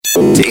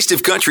Taste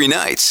of Country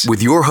Nights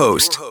with your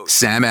host,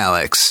 Sam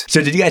Alex.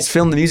 So did you guys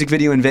film the music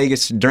video in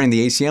Vegas during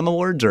the ACM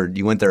Awards, or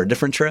you went there a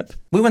different trip?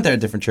 We went there a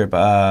different trip.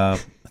 I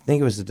think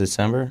it was in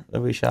December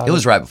that we shot. It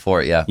was right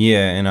before it, yeah.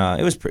 Yeah, and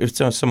it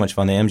was so much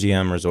fun. The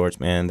MGM resorts,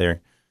 man,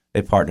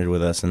 they partnered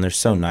with us, and they're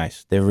so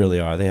nice. They really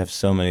are. They have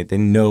so many. They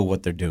know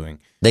what they're doing.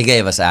 They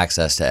gave us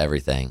access to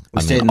everything.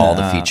 All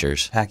the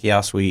features.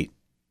 Pacquiao Suite.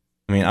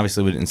 I mean,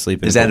 obviously we didn't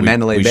sleep in. Is that in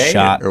Mandalay Bay? We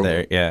shot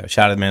there. Yeah,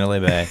 shot at Mandalay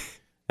Bay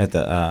at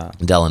the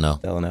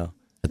Delano.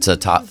 It's a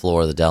top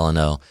floor of the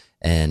Delano,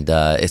 and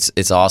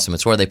it's awesome.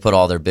 It's where they put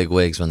all their big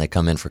wigs when they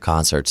come in for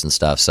concerts and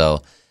stuff.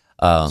 So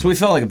we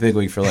felt like a big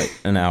wig for like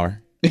an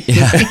hour.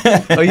 Yeah.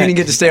 Oh, you didn't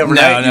get to stay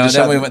overnight? No,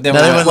 then we wouldn't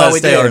let us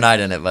stay overnight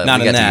in it, but not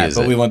we got in that, to use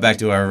but it. we went back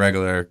to our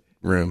regular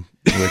room.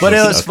 But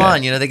it was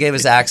fun. You know, they gave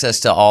us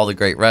access to all the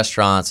great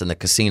restaurants and the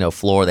casino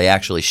floor. They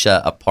actually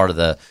shut a part of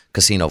the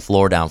casino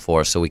floor down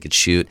for us so we could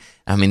shoot.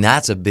 I mean,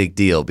 that's a big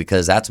deal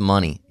because that's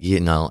money,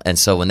 you know. And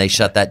so when they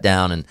shut that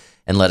down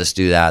and let us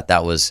do that,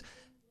 that was,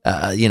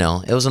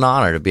 it was an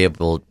honor to be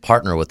able to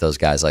partner with those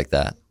guys like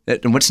that.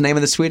 And what's the name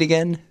of the suite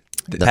again?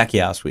 The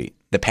Pacquiao Suite.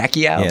 The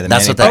Pacquiao? Yeah,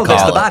 that's what they call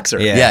that's it. the boxer.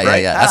 Yeah.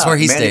 That's where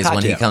he Manny stays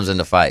when he Pacquiao. comes in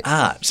to fight.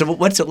 So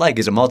what's it like?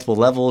 Is it multiple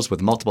levels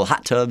with multiple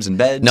hot tubs and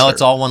beds? No,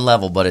 it's all one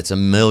level, but it's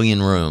 1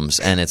 million rooms,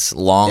 and it's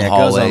long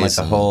hallways. It goes on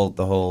like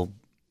the whole.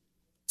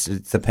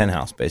 It's the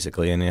penthouse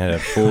basically, and it had a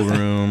pool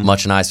room.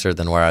 Much nicer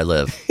than where I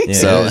live. Yeah,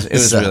 so it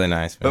was really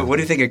nice. But what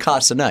do you think it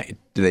costs a night?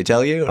 Do they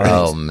tell you? Or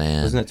Oh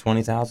man, wasn't it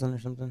 $20,000 or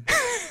something?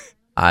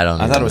 I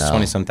don't. I thought it was know.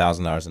 $20-some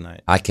thousand a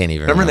night. I can't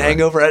even Remember remember. The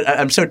Hangover?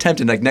 I'm so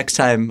tempted. Like next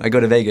time I go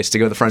to Vegas to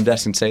go to the front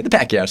desk and say the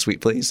Pacquiao suite,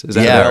 please. Is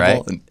that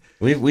available?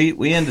 Right. And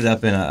We ended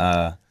up in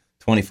a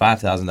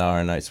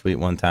 $25,000 a night suite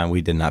one time.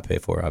 We did not pay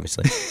for it,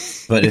 obviously,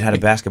 but it had a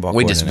basketball.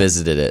 We court just in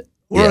visited it.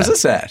 where was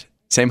this at?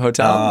 Same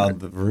hotel?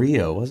 The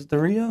Rio. Was it the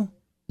Rio?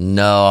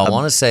 No, I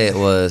want to say it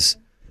was.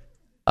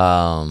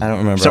 I don't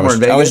remember. Somewhere in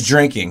Vegas? I was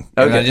drinking.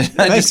 Okay. I just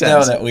Makes know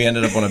sense. that we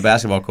ended up on a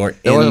basketball court.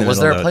 Was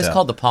there a place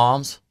called the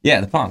Palms?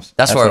 Yeah, the Palms.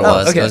 That's where it what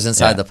was. okay. It was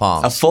inside the A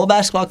Palms. full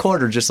basketball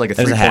court or just like a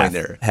There's a three-point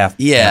there? half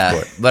Yeah,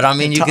 court. but I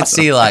mean, you could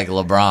see like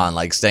LeBron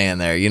like staying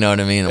there. You know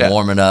what I mean? And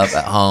warming up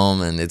at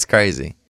home, and it's crazy.